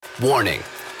Warning,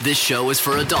 this show is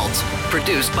for adults,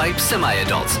 produced by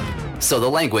semi-adults. So the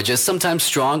language is sometimes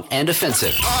strong and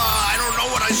offensive. I don't know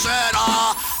what I said.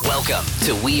 Welcome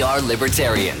to We Are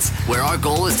Libertarians, where our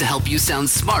goal is to help you sound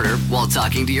smarter while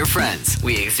talking to your friends.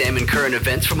 We examine current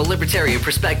events from a libertarian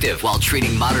perspective while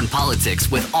treating modern politics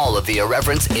with all of the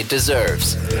irreverence it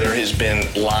deserves. There has been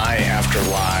lie after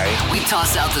lie. We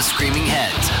toss out the screaming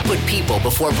heads, put people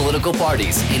before political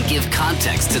parties, and give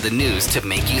context to the news to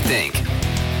make you think.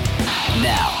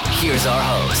 Now, here's our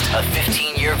host, a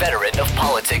 15-year veteran of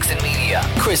politics and media,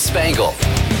 Chris Spangle.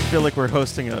 I feel like we're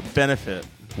hosting a benefit.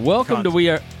 Welcome to We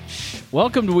Are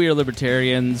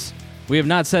Libertarians. We have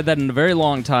not said that in a very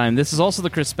long time. This is also the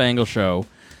Chris Spangle Show,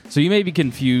 so you may be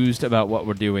confused about what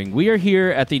we're doing. We are here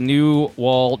at the new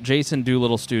Walt Jason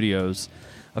Doolittle Studios,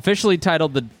 officially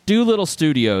titled the Doolittle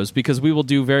Studios because we will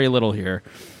do very little here.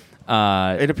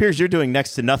 It appears you're doing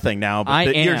next to nothing now,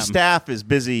 but your staff is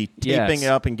busy taping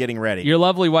up and getting ready. Your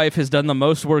lovely wife has done the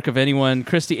most work of anyone.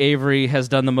 Christy Avery has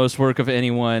done the most work of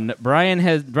anyone. Brian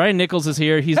Nichols is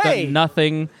here. He's done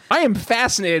nothing. I am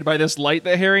fascinated by this light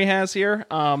that Harry has here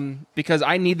because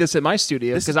I need this at my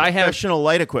studio. This is professional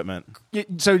light equipment.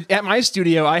 So at my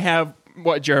studio, I have,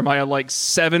 what, Jeremiah, like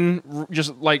 7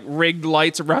 just like rigged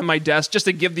lights around my desk just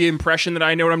to give the impression that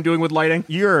I know what I'm doing with lighting.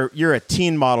 You're a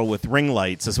teen model with ring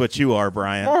lights is what you are,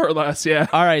 Brian. More or less, yeah.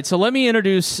 All right, so let me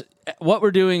introduce what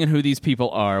we're doing and who these people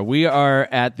are. We are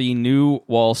at the new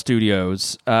Wall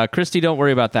Studios. Christy, don't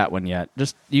worry about that one yet.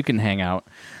 Just, you can hang out.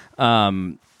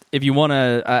 If you want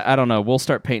to, I don't know, we'll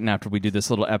start painting after we do this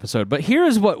little episode. But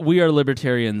here's what We Are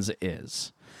Libertarians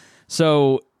is.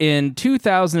 So in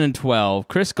 2012,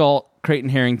 Chris Galt,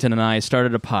 Creighton Harrington, and I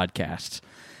started a podcast.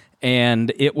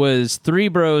 And it was 3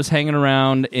 bros hanging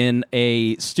around in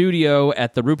a studio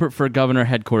at the Rupert for Governor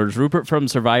headquarters. Rupert from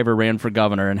Survivor ran for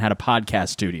governor and had a podcast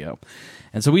studio.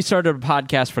 And so we started a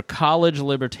podcast for college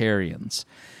libertarians.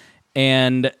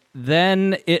 And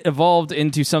then it evolved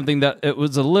into something that it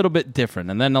was a little bit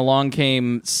different. And then along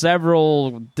came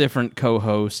several different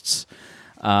co-hosts.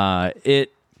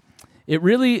 It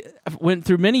really went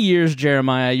through many years,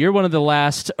 Jeremiah. You're one of the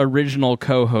last original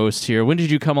co-hosts here. When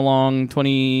did you come along?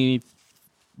 You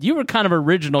were kind of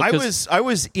original. I was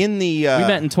in the... we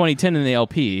met in 2010 in the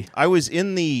LP. I was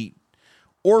in the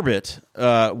orbit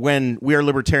when We Are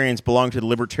Libertarians belonged to the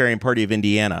Libertarian Party of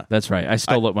Indiana. That's right. I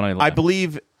stole it when I left. I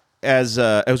believe as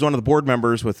one of the board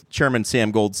members with Chairman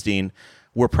Sam Goldstein,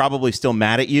 we're probably still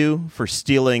mad at you for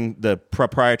stealing the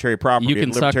proprietary property. You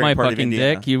can suck my fucking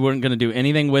dick. You weren't going to do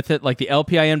anything with it. Like the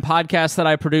LPIN podcast that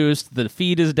I produced, the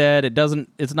feed is dead.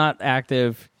 It's not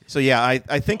active. So yeah,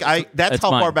 I think that's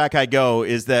how far back I go,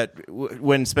 is that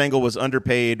when Spangle was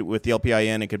underpaid with the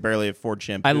LPIN and could barely afford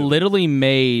shampoo. I literally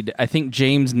made, I think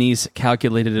James Neese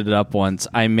calculated it up once.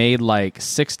 I made like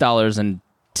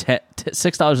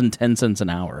 $6.10 an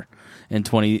hour. In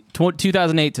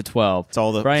 2008 to 12. It's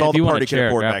all the Brian, party could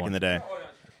afford back in the day.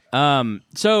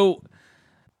 So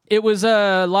it was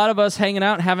a lot of us hanging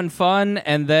out, having fun,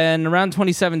 and then around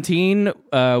 2017,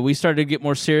 we started to get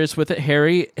more serious with it.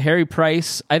 Harry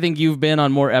Price, I think you've been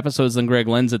on more episodes than Greg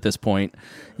Lenz at this point.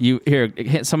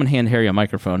 Someone hand Harry a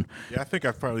microphone. Yeah, I think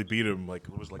I probably beat him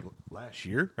last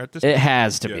year at this point. It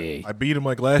has to be. I beat him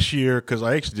last year because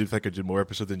I actually think I did more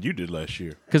episodes than you did last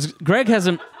year. Because Greg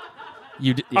hasn't...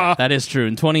 that is true.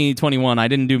 In 2021, I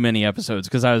didn't do many episodes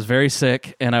because I was very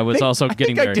sick and I was also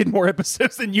getting married. I did more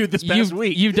episodes than you this past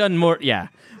week. You've done more, yeah.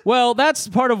 Well, that's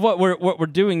part of what we're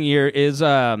doing here is, we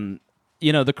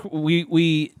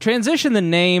transitioned the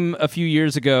name a few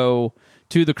years ago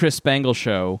to the Chris Spangle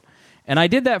Show, and I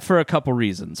did that for a couple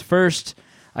reasons. First,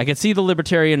 I could see the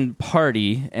Libertarian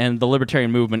Party and the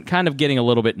Libertarian movement kind of getting a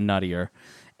little bit nuttier,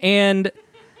 and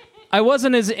I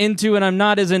wasn't as into, and I'm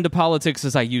not as into politics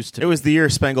as I used to. It was the year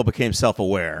Spangle became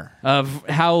self-aware. Of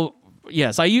how,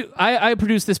 yes, I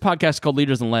produce this podcast called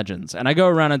Leaders and Legends, and I go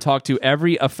around and talk to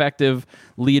every effective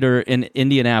leader in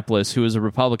Indianapolis who is a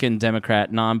Republican,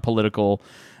 Democrat, non-political,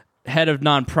 head of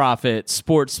nonprofit,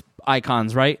 sports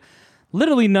icons, right?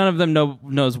 Literally none of them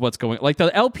knows what's going on. Like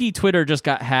the LP Twitter just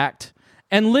got hacked.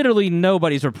 And literally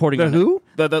nobody's reporting on who?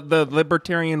 The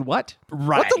libertarian what?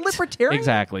 Right. What's a libertarian?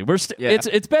 Exactly.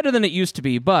 It's better than it used to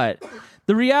be, but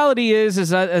the reality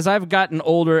is as I've gotten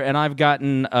older and I've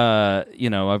gotten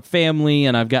a family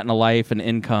and I've gotten a life and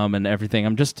income and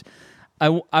everything,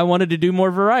 I wanted to do more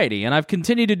variety, and I've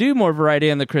continued to do more variety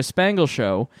on the Chris Spangle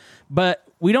Show, but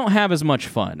we don't have as much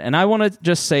fun. And I want to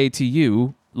just say to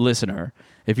you, listener,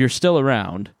 if you're still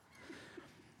around,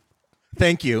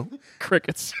 thank you.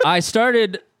 Crickets. I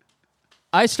started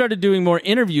I started doing more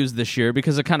interviews this year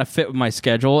because it kind of fit with my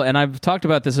schedule, and I've talked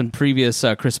about this in previous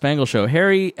Chris Spangle show.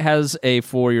 Harry has a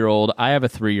 4-year-old. I have a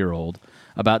 3-year-old,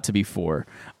 about to be 4.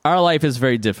 Our life is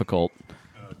very difficult.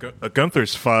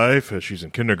 Gunther's 5. She's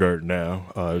in kindergarten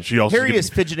now. She also Harry gets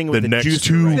is fidgeting with the next juicer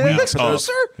 2 right weeks now. off.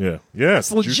 Yeah, yeah,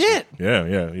 That's legit.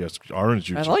 Yes, orange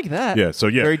juice. I like that. Yeah, so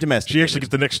yeah, Very domestic. She actually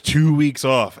gets the next 2 weeks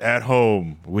off at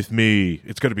home with me.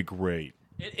 It's going to be great.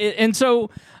 And so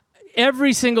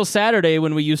every single Saturday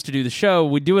when we used to do the show,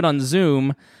 we do it on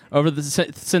Zoom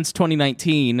since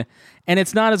 2019, and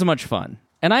it's not as much fun.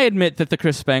 And I admit that the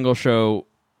Chris Spangle show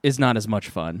is not as much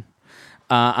fun.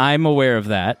 I'm aware of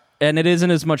that. And it isn't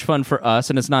as much fun for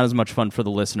us, and it's not as much fun for the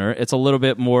listener. It's a little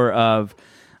bit more of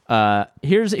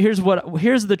here's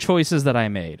the choices that I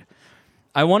made.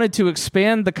 I wanted to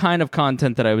expand the kind of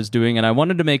content that I was doing, and I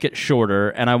wanted to make it shorter,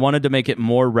 and I wanted to make it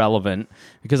more relevant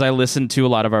because I listened to a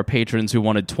lot of our patrons who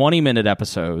wanted 20-minute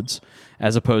episodes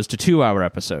as opposed to 2-hour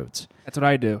episodes. That's what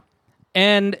I do.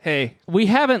 And Hey. we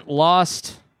haven't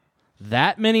lost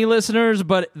that many listeners,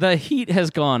 but the heat has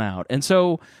gone out. And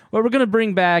so what we're going to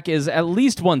bring back is at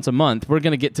least once a month, we're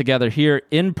going to get together here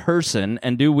in person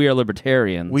and do We Are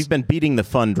Libertarians. We've been beating the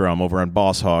fun drum over on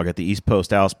Boss Hog at the East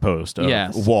Post Outpost of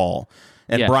Yes. Wall.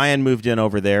 And Yeah. Brian moved in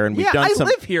over there, and we've Yeah, done I some.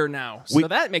 live here now, so we-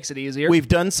 that makes it easier. We've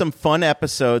done some fun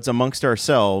episodes amongst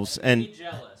ourselves,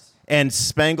 and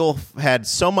Spangle had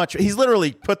so much. He's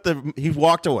literally he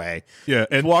walked away. Yeah, and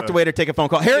and, walked away to take a phone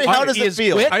call. Harry, how does it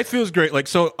feel? It feels great. Like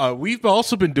so, we've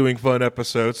also been doing fun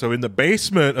episodes. So in the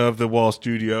basement of the Wall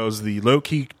Studios, the low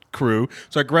key crew.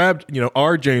 So I grabbed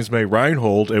our James May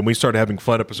Reinhold, and we started having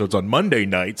fun episodes on Monday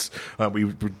nights. We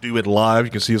do it live.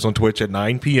 You can see us on Twitch at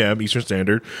 9 p.m. Eastern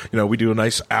Standard. We do a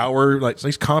nice hour,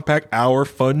 nice compact hour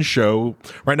fun show.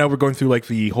 Right now we're going through like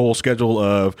the whole schedule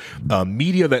of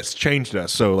media that's changed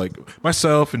us. So like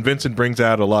myself and Vincent brings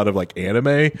out a lot of like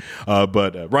anime,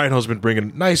 but Reinhold's been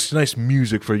bringing nice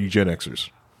music for you Gen Xers.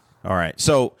 All right,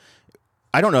 so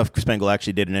I don't know if Spangle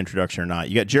actually did an introduction or not.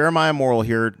 You got Jeremiah Morrill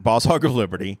here, Boss Hog of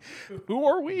Liberty. Who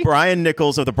are we? Brian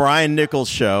Nichols of the Brian Nichols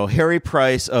Show. Harry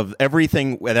Price of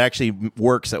everything that actually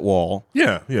works at Wall.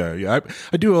 Yeah.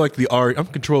 I do like I'm in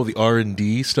control of the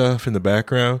R&D stuff in the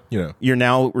background. You're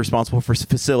now responsible for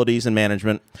facilities and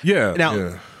management. Yeah. Now,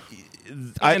 yeah.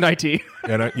 And IT.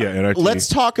 And IT. Let's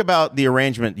talk about the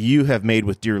arrangement you have made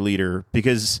with Dear Leader,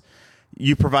 because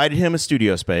you provided him a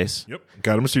studio space. Yep.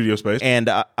 Got him a studio space. And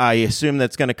I assume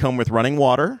that's going to come with running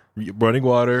water,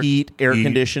 Heat, air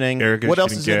conditioning. What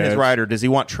else is in his rider? Does he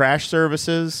want trash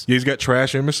services? Yeah, he's got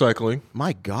trash and recycling.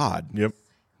 My God. Yep.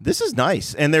 This is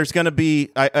nice. And there's going to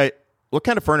be what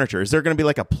kind of furniture? Is there going to be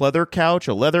like a pleather couch,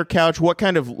 a leather couch? What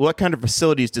kind of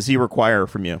facilities does he require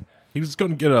from you? He's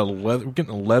going to get we're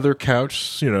getting a leather couch,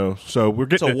 so we're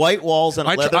getting white walls and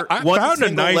a leather. I one found a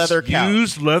single nice leather couch.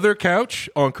 used leather couch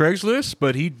on Craigslist,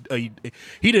 but he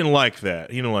didn't like that.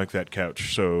 He didn't like that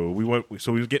couch, so we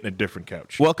was getting a different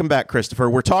couch. Welcome back, Christopher.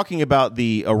 We're talking about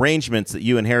the arrangements that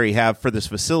you and Harry have for this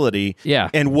facility, Yeah.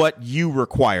 and what you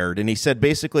required. And he said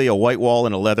basically a white wall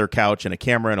and a leather couch and a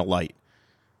camera and a light.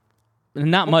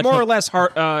 Not much. More or less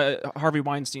Harvey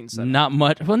Weinstein said. Not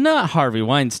much. Well, not Harvey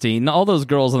Weinstein. All those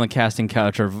girls on the casting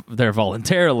couch are there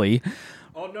voluntarily.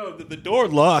 Oh no, the door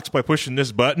locks by pushing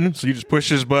this button. So you just push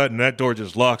this button, that door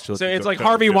just locks. So it's like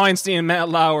Harvey Weinstein and Matt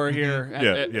Lauer here.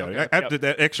 Yeah. After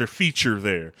that extra feature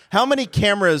there. How many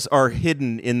cameras are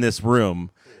hidden in this room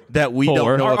that we 4.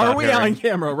 don't know about? Are we Harry? on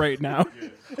camera right now?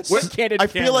 I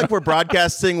feel like we're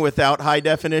broadcasting without high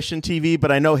definition TV,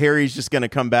 but I know Harry's just going to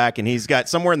come back, and he's got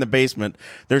somewhere in the basement.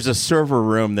 There's a server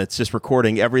room that's just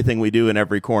recording everything we do in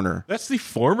every corner. That's the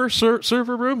former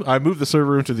server room. I moved the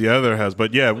server room to the other house,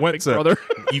 but yeah, brother.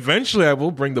 Eventually I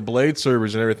will bring the Blade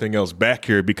servers and everything else back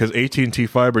here because AT&T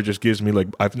Fiber just gives me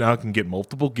I now can get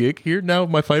multiple gig here now with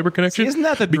my fiber connection. Isn't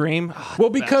that the dream? Well,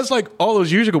 because all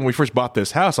those years ago when we first bought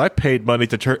this house, I paid money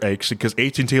to because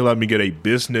AT&T allowed me to get a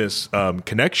business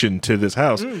connection to this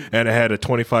house, and it had a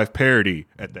 25 parity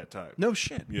at that time. No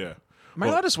shit. Yeah. Am I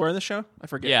allowed to swear in the show? I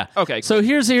forget. Yeah. Okay. So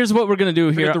here's what we're going to do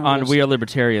here the on rules. We Are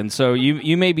Libertarians. So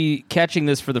you may be catching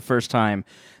this for the first time.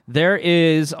 There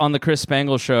is on the Chris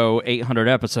Spangle Show 800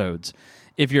 episodes.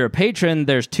 If you're a patron,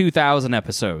 there's 2,000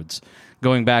 episodes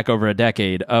going back over a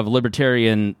decade of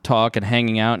libertarian talk and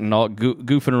hanging out and all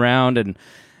goofing around and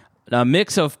a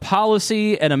mix of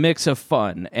policy and a mix of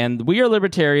fun. And We Are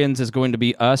Libertarians is going to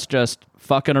be us just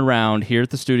fucking around here at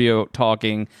the studio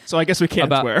talking. So I guess we can't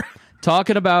about swear.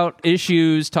 talking about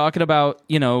issues, talking about,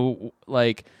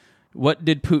 what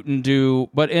did Putin do,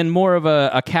 but in more of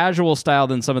a casual style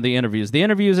than some of the interviews. The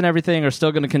interviews and everything are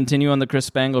still going to continue on the Chris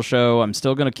Spangle Show. I'm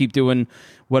still going to keep doing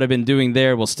what I've been doing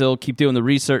there. We'll still keep doing the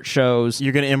research shows.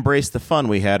 You're going to embrace the fun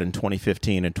we had in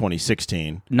 2015 and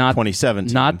 2016, not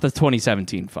 2017. Not the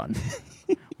 2017 fun.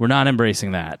 We're not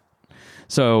embracing that.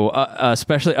 So,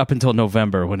 especially up until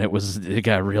November when it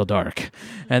got real dark.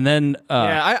 And then...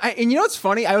 and you know what's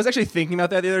funny? I was actually thinking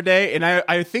about that the other day, and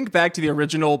I think back to the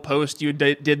original post you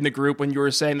did in the group when you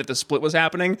were saying that the split was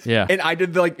happening. Yeah. And I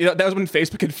did, that was when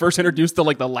Facebook had first introduced the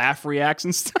laugh reacts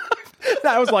and stuff. And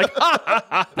I was like,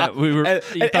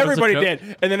 and everybody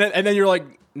did. And then you're like,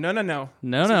 no.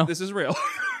 This is real.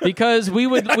 Because we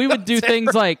would do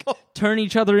things like turn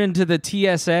each other into the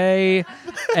TSA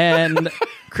and...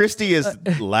 Christy is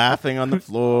laughing on the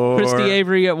floor. Christy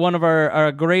Avery, one of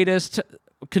our greatest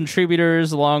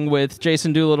contributors, along with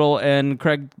Jason Doolittle and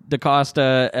Craig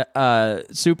DaCosta,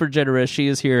 super generous. She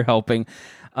is here helping.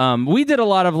 We did a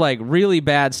lot of really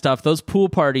bad stuff. Those pool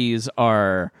parties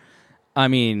are...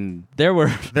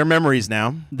 They're memories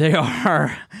now. They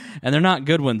are, and they're not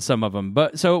good ones, some of them.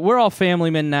 But so we're all family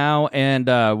men now,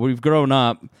 and we've grown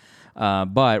up.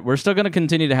 But we're still going to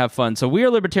continue to have fun. So We Are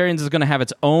Libertarians is going to have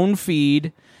its own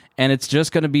feed, and it's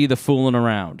just going to be the fooling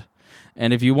around.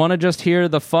 And if you want to just hear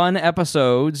the fun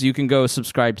episodes, you can go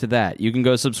subscribe to that. You can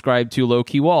go subscribe to Low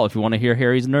Key Wall if you want to hear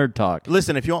Harry's Nerd Talk.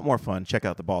 Listen, if you want more fun, check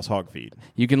out the Boss Hog feed.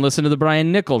 You can listen to the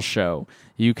Brian Nichols Show.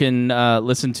 You can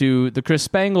listen to the Chris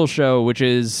Spangle Show, which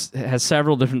has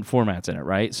several different formats in it,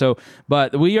 right? So,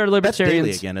 but We Are Libertarians.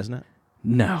 That's daily again, isn't it?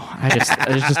 No, I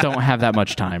just don't have that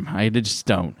much time. I just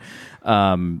don't.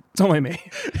 It's only me.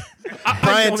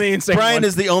 Brian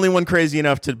is the only one crazy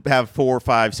enough to have 4,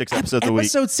 5, 6 episodes a week.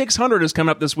 Episode 600 is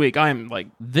coming up this week. I'm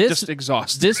just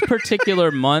exhausted. This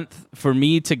particular month, for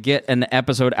me to get an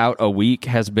episode out a week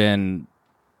has been...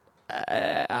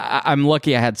 I'm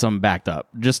lucky I had some backed up.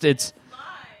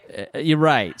 You're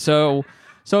right. So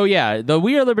yeah, the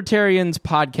We Are Libertarians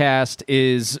podcast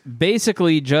is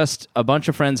basically just a bunch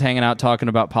of friends hanging out talking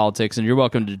about politics, and you're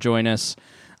welcome to join us.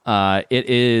 It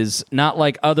is not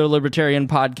like other libertarian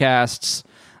podcasts.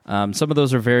 Some of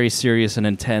those are very serious and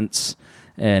intense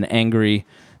and angry.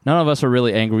 None of us are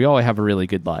really angry. We all have really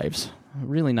good lives.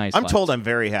 Really nice I'm lives. told I'm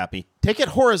very happy. Take it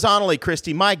horizontally,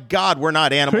 Christy. My God, we're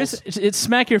not animals. Chris, it's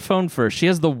smack your phone first. She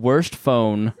has the worst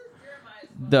phone.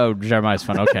 Jeremiah's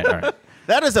phone. Okay, all right.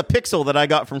 That is a pixel that I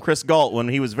got from Chris Galt when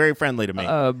he was very friendly to me.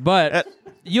 But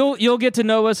you'll get to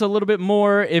know us a little bit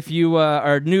more if you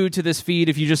are new to this feed.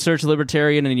 If you just search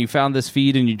Libertarian and you found this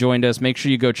feed and you joined us, make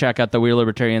sure you go check out the We Are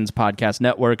Libertarians podcast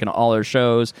network and all our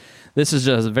shows. This is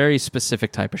just a very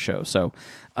specific type of show. So,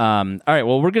 all right,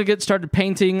 well, we're going to get started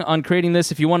painting on creating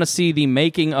this. If you want to see the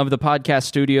making of the podcast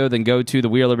studio, then go to the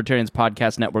We Are Libertarians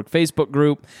podcast network Facebook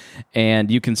group,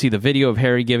 and you can see the video of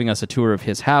Harry giving us a tour of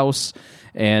his house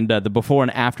and the before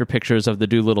and after pictures of the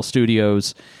Doolittle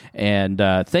Studios. And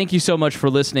thank you so much for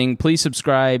listening. Please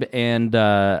subscribe, and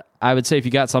I would say if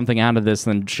you got something out of this,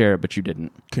 then share it, but you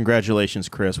didn't. Congratulations,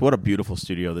 Chris. What a beautiful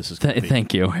studio this is going to be.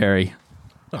 Thank you, Harry.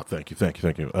 Oh, thank you.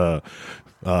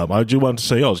 I do want to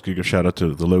say, I'll just give a shout out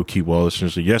to the Low Key Wall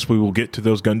listeners. Yes, we will get to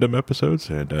those Gundam episodes,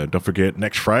 and don't forget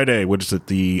next Friday, what is it,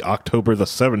 the October the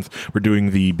 7th, we're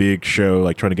doing the big show,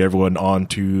 trying to get everyone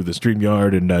onto the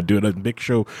StreamYard and doing a big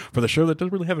show for the show that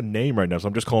doesn't really have a name right now, so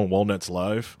I'm just calling Walnuts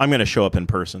Live. I'm going to show up in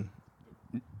person.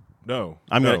 No,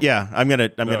 I'm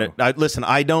gonna. Listen,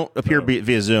 I don't appear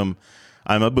via Zoom.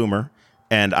 I'm a boomer,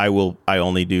 and I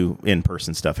only do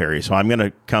in-person stuff, Harry. So I'm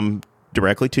gonna come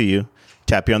directly to you,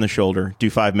 tap you on the shoulder, do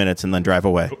 5 minutes, and then drive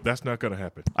away. That's not going to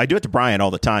happen. I do it to Brian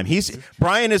all the time.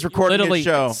 Brian is recording his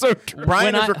show. So true.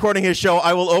 Brian is recording his show.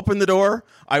 I will open the door,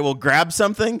 I will grab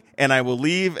something, and I will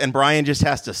leave, and Brian just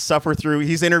has to suffer through.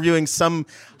 He's interviewing some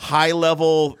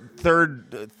high-level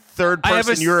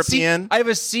third-person European. I have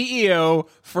a CEO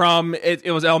from,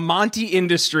 it was Almonte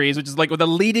Industries, which is with a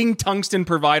leading tungsten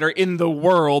provider in the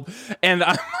world, and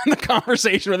I'm on the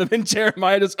conversation with him, and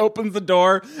Jeremiah just opens the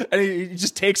door, and he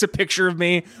just takes a picture of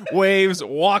me, waves,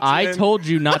 walks in. I told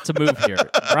you not to move here.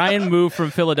 Brian moved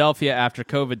from Philadelphia after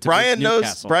COVID to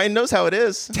Newcastle. Brian knows how it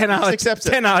is. 10 out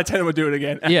of 10 would do it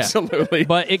again. Yeah. Absolutely.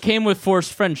 But it came with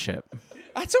forced friendship.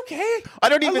 That's okay. I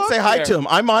don't even say hi to him.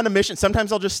 I'm on a mission.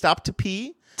 Sometimes I'll just stop to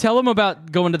pee. Tell him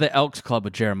about going to the Elks Club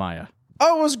with Jeremiah.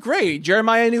 Oh, it was great.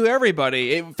 Jeremiah knew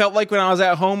everybody. It felt like when I was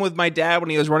at home with my dad when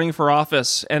he was running for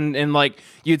office, and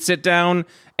you'd sit down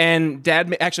And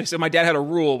so my dad had a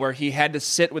rule where he had to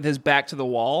sit with his back to the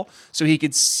wall so he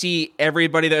could see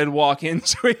everybody that would walk in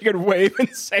so he could wave and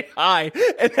say hi.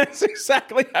 And that's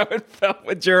exactly how it felt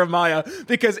with Jeremiah,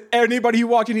 because anybody who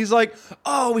walked in, he's like,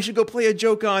 oh, we should go play a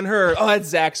joke on her. Oh, that's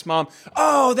Zach's mom.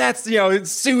 Oh, that's,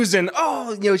 it's Susan.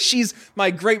 Oh, she's my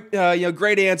great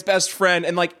aunt's best friend.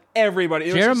 And like,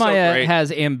 everybody. Jeremiah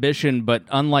has ambition, but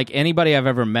unlike anybody I've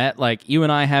ever met, like you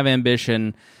and I have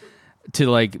ambition to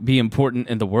like be important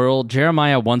in the world.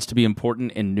 Jeremiah wants to be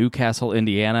important in Newcastle,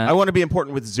 Indiana. I want to be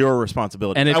important with zero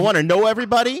responsibility. And I want to know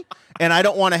everybody, and I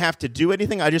don't want to have to do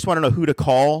anything. I just want to know who to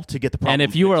call to get the problem. And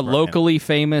if you are locally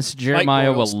famous,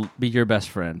 Jeremiah will be your best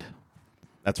friend.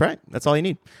 That's right. That's all you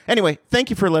need. Anyway, thank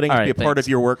you for letting us be a part of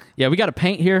your work. Yeah, we got to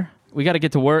paint here. We got to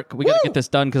get to work. We got to get this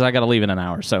done because I got to leave in an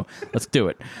hour. So let's do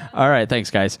it. All right.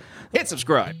 Thanks, guys. Hit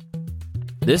subscribe.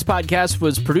 This podcast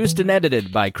was produced and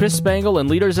edited by Chris Spangle and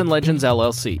Leaders and Legends,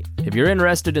 LLC. If you're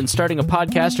interested in starting a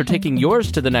podcast or taking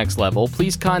yours to the next level,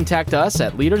 please contact us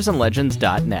at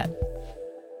leadersandlegends.net.